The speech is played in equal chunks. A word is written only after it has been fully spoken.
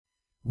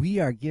We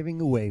are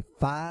giving away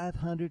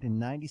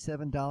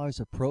 $597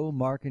 of pro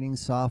marketing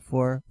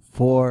software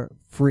for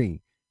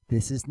free.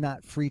 This is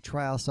not free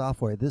trial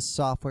software. This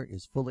software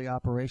is fully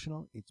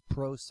operational. It's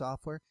pro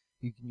software.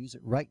 You can use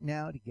it right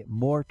now to get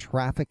more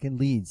traffic and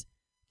leads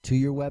to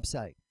your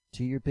website,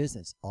 to your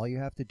business. All you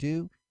have to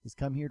do is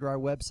come here to our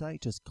website.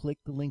 Just click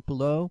the link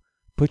below,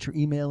 put your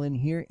email in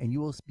here, and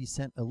you will be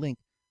sent a link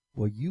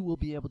where you will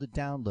be able to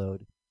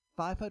download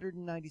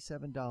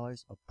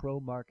 $597 of pro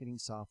marketing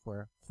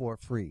software for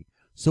free.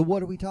 So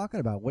what are we talking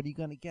about? What are you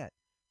going to get?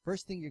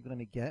 First thing you're going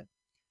to get,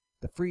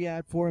 the free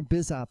ad form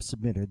BizOps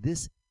submitter.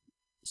 This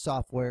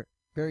software,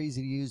 very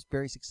easy to use,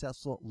 very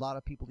successful. A lot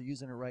of people are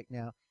using it right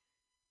now.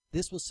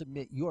 This will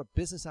submit your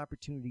business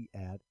opportunity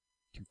ad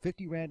to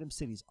 50 random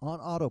cities on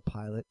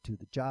autopilot to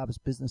the jobs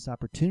business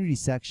opportunity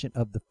section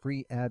of the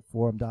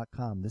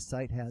freeadform.com. This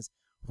site has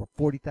over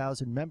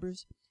 40,000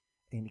 members,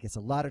 and it gets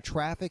a lot of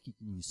traffic. You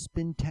can use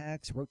spin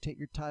tags, rotate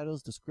your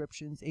titles,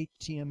 descriptions,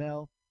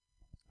 HTML,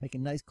 make a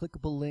nice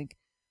clickable link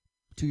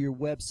to your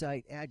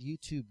website, add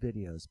YouTube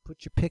videos,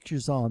 put your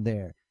pictures on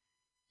there.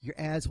 Your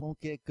ads won't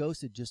get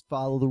ghosted. Just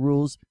follow the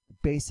rules, the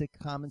basic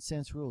common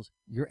sense rules.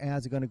 Your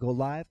ads are going to go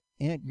live,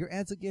 and your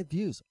ads will get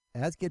views.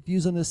 Ads get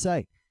views on the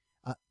site.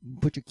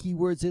 Put your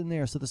keywords in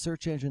there so the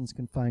search engines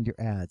can find your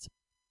ads.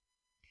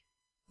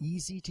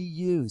 Easy to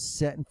use,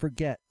 set and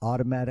forget,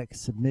 automatic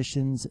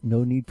submissions,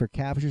 no need for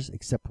captures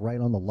except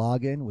right on the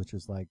login, which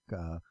is like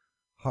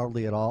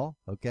hardly at all,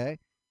 okay?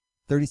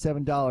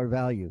 $37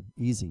 value,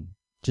 easy.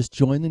 Just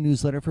join the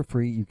newsletter for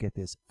free. You get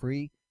this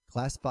free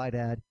classified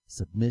ad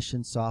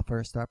submission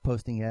software. Start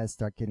posting ads,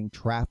 start getting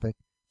traffic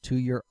to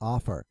your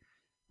offer.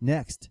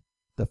 Next,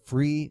 the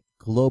free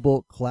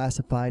global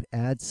classified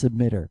ad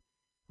submitter.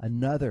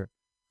 Another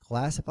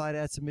classified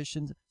ad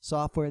submission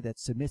software that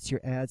submits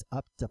your ads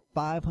up to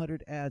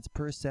 500 ads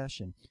per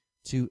session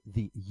to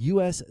the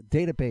U.S.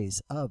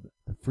 database of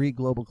the free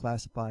global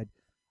classified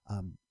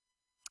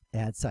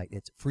ad site.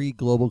 It's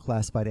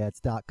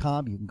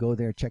freeglobalclassifiedads.com. You can go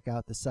there, check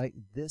out the site.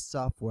 This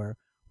software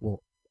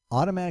will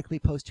automatically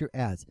post your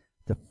ads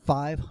to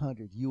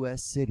 500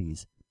 U.S.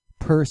 cities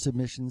per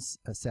submissions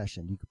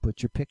session. You can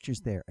put your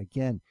pictures there.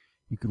 Again,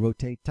 you can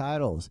rotate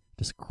titles,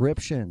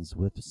 descriptions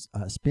with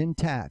spin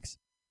tags.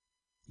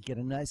 You get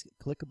a nice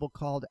clickable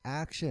call to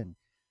action.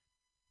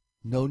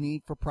 No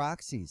need for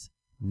proxies.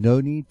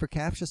 No need for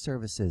captcha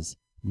services.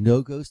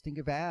 No ghosting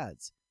of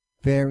ads.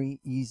 Very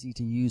easy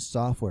to use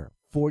software.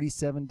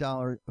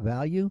 $47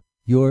 value,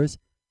 yours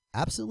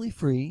absolutely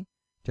free,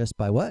 just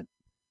by what?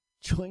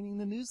 Joining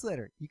the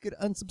newsletter. You could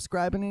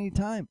unsubscribe at any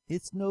time.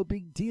 It's no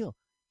big deal.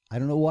 I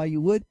don't know why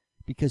you would,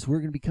 because we're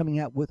going to be coming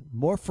out with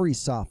more free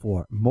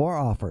software, more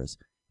offers,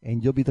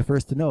 and you'll be the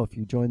first to know if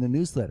you join the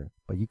newsletter.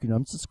 But you can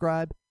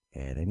unsubscribe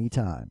at any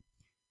time.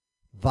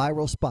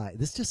 Viral Spy.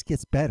 This just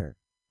gets better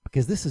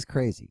because this is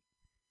crazy.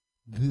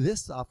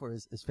 This software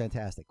is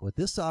fantastic. What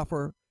this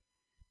software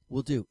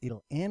will do,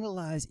 it'll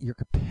analyze your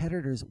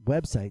competitors'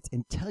 websites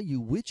and tell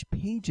you which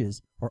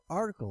pages or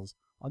articles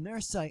on their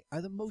site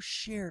are the most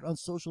shared on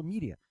social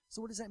media.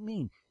 So what does that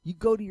mean? You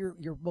go to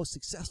your most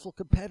successful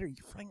competitor,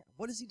 you find out,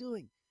 what is he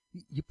doing?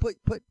 You put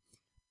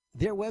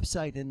their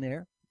website in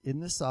there in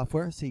this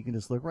software, so you can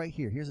just look right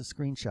here. Here's a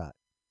screenshot.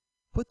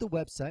 Put the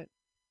website,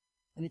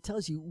 and it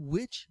tells you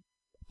which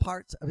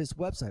parts of his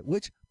website,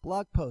 which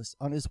blog posts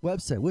on his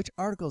website, which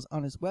articles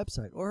on his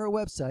website or her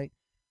website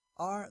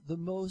are the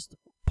most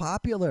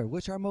popular,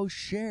 which are most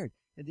shared.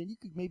 And then you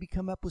could maybe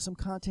come up with some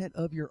content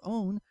of your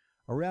own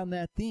around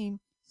that theme,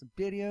 some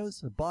videos,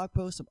 some blog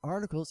posts, some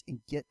articles, and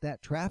get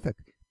that traffic.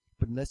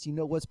 But unless you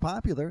know what's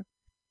popular,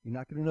 you're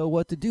not going to know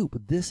what to do.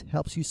 But this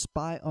helps you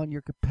spy on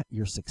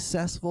your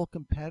successful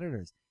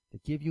competitors to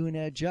give you an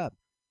edge up.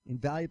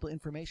 Invaluable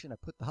information. I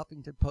put the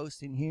Huffington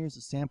Post in here as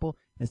a sample,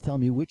 and it's telling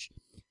me which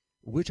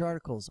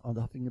articles on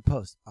the Huffington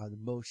Post are the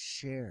most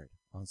shared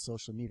on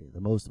social media,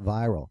 the most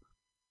viral.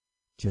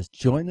 Just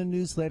join the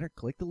newsletter,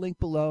 click the link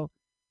below,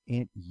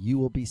 and you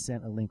will be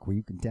sent a link where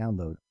you can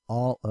download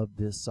all of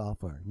this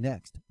software.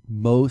 Next,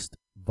 most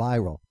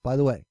viral. By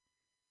the way,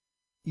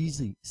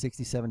 easily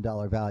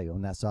 $67 value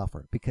on that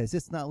software because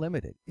it's not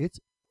limited. It's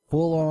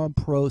full-on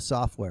pro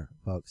software,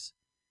 folks.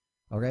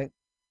 All right?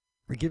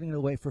 We're giving it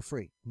away for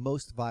free.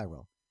 Most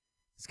viral.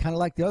 It's kind of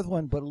like the other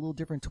one, but a little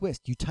different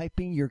twist. You type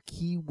in your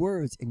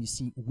keywords, and you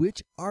see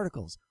which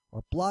articles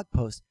or blog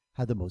posts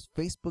have the most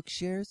Facebook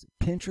shares,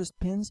 Pinterest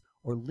pins,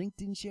 or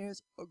LinkedIn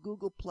shares, or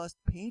Google Plus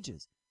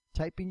pages.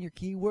 Type in your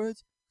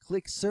keywords,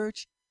 click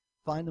search,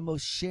 find the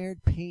most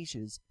shared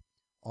pages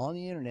on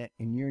the internet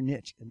in your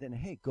niche, and then,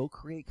 hey, go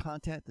create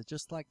content that's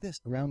just like this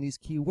around these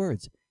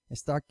keywords and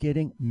start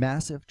getting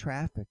massive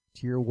traffic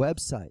to your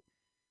website.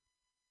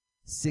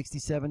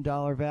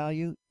 $67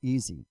 value,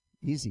 easy,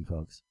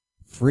 folks.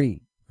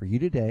 Free for you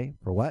today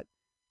for what?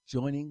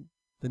 Joining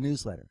the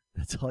newsletter.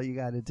 That's all you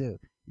got to do.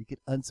 You can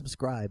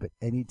unsubscribe at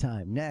any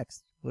time.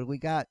 Next, what do we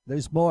got?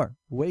 There's more.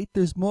 Wait,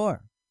 there's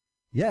more.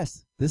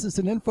 Yes, this is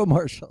an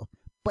infomercial,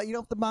 but you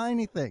don't have to buy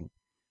anything.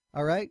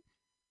 All right?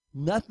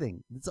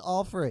 Nothing. It's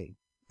all free.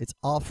 It's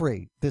all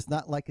free. There's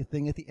not like a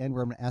thing at the end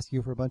where I'm going to ask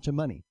you for a bunch of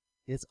money.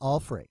 It's all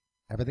free.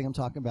 Everything I'm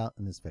talking about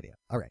in this video.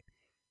 All right.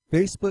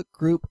 Facebook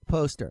group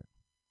poster.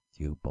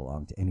 Do you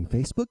belong to any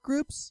Facebook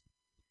groups?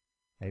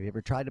 Have you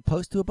ever tried to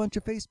post to a bunch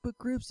of Facebook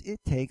groups? It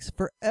takes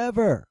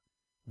forever.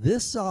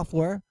 This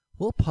software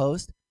will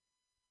post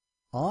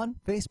on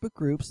Facebook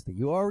groups that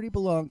you already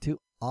belong to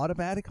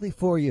automatically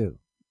for you,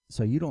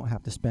 so you don't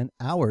have to spend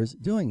hours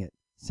doing it.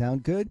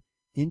 Sound good?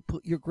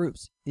 Input your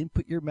groups,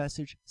 input your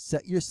message,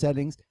 set your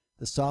settings.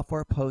 The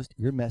software posts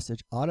your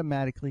message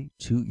automatically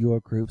to your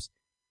groups.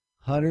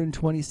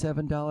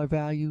 $127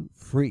 value,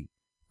 free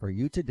for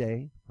you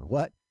today. For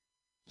what?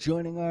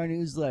 Joining our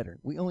newsletter.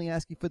 We only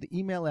ask you for the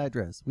email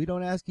address. We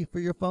don't ask you for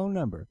your phone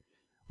number.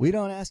 We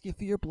don't ask you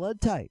for your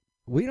blood type.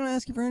 We don't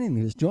ask you for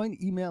anything. Just join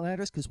the email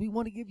address because we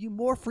want to give you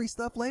more free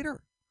stuff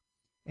later.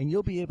 And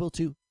you'll be able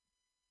to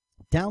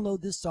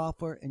download this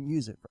software and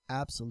use it for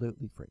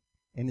absolutely free.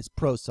 And it's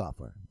pro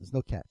software. There's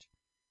no catch.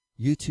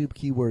 YouTube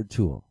keyword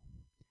tool.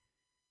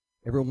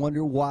 Ever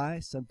wonder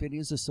why some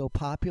videos are so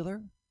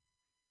popular?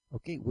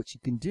 Okay, what you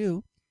can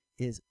do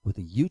is with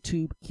a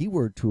YouTube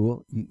keyword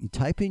tool, you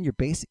type in your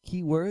basic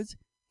keywords,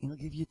 and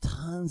it'll give you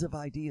tons of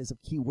ideas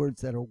of keywords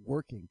that are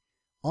working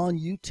on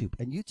YouTube.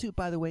 And YouTube,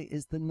 by the way,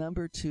 is the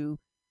 #2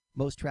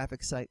 most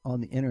traffic site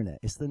on the internet.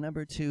 It's the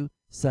 #2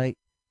 site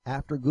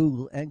after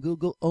Google, and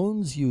Google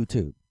owns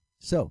YouTube.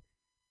 So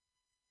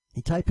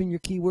you type in your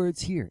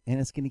keywords here, and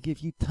it's going to give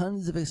you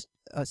tons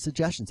of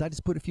suggestions. I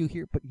just put a few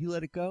here, but you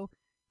let it go,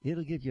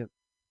 it'll give you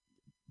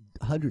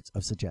hundreds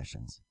of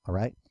suggestions. All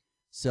right,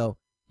 so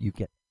you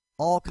get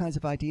all kinds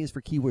of ideas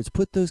for keywords.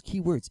 Put those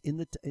keywords in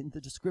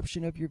the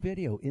description of your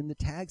video, in the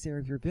tags area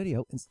of your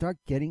video, and start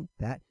getting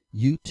that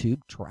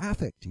YouTube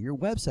traffic to your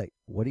website.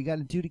 What do you got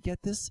to do to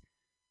get this?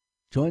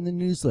 Join the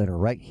newsletter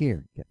right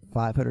here. Get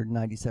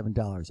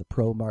 $597 of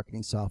pro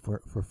marketing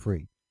software for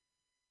free.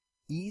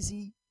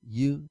 Easy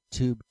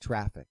YouTube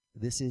traffic.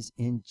 This is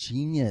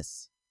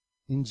ingenious.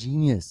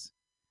 Ingenious.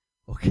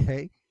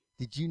 Okay?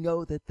 Did you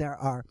know that there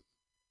are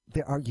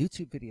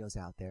YouTube videos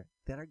out there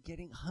that are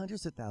getting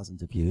hundreds of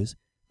thousands of views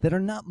that are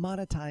not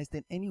monetized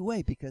in any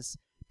way, because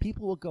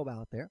people will go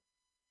out there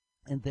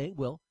and they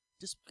will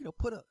just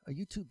put a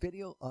YouTube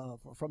video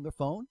from their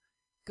phone,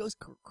 goes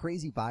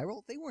crazy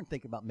viral. They weren't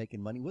thinking about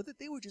making money with it.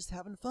 They were just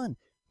having fun.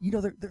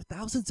 There are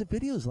thousands of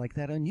videos like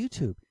that on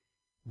YouTube.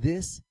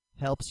 This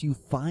helps you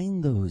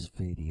find those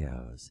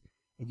videos,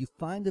 and you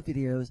find the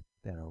videos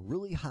that are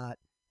really hot,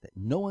 that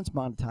no one's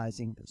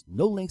monetizing. There's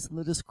no links in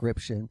the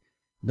description,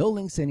 no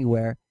links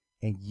anywhere,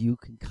 and you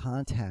can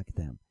contact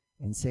them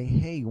and say,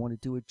 hey, you want to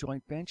do a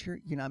joint venture?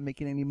 You're not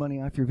making any money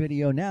off your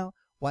video now.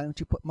 Why don't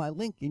you put my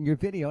link in your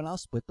video and I'll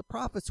split the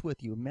profits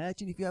with you?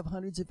 Imagine if you have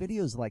hundreds of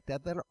videos like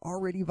that that are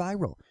already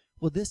viral.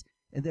 Well,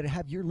 and that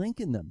have your link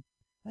in them.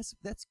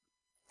 That's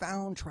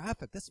found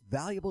traffic. That's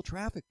valuable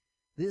traffic.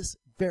 This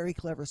very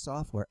clever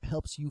software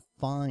helps you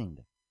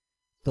find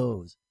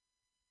those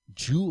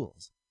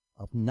jewels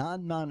of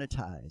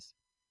non-monetized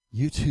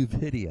YouTube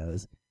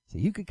videos so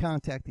you could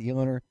contact the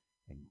owner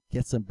and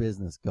get some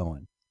business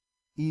going.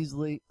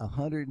 Easily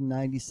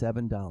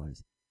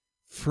 $197.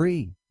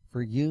 Free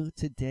for you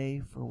today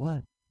for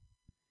what?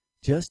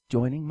 Just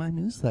joining my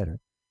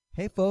newsletter.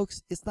 Hey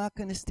folks, it's not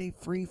going to stay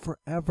free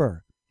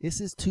forever. This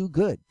is too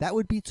good. That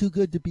would be too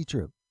good to be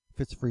true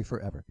if it's free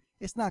forever.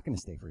 It's not going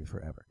to stay free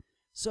forever.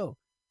 So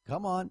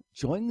come on,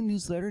 join the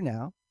newsletter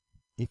now.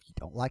 If you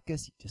don't like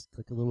us, you just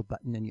click a little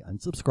button and you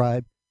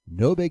unsubscribe.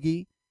 No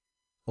biggie.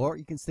 Or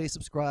you can stay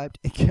subscribed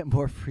and get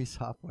more free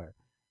software.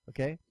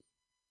 Okay?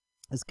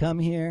 Just come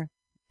here,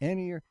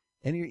 enter your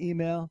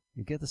email,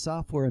 you get the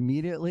software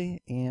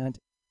immediately, and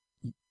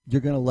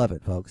you're going to love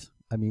it, folks.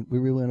 I mean, we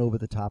really went over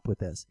the top with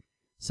this.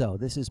 So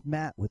this is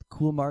Matt with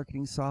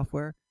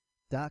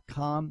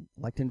Coolmarketingsoftware.com.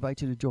 I'd like to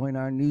invite you to join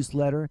our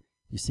newsletter.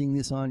 If you're seeing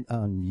this on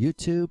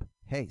YouTube,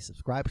 hey,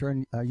 subscribe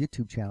to our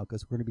YouTube channel,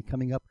 because we're going to be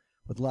coming up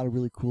with a lot of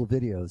really cool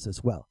videos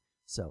as well.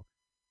 So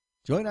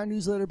join our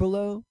newsletter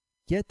below,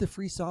 get the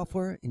free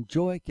software,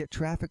 enjoy, get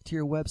traffic to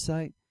your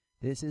website.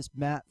 This is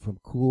Matt from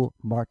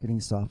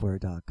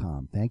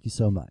Coolmarketingsoftware.com. Thank you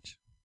so much.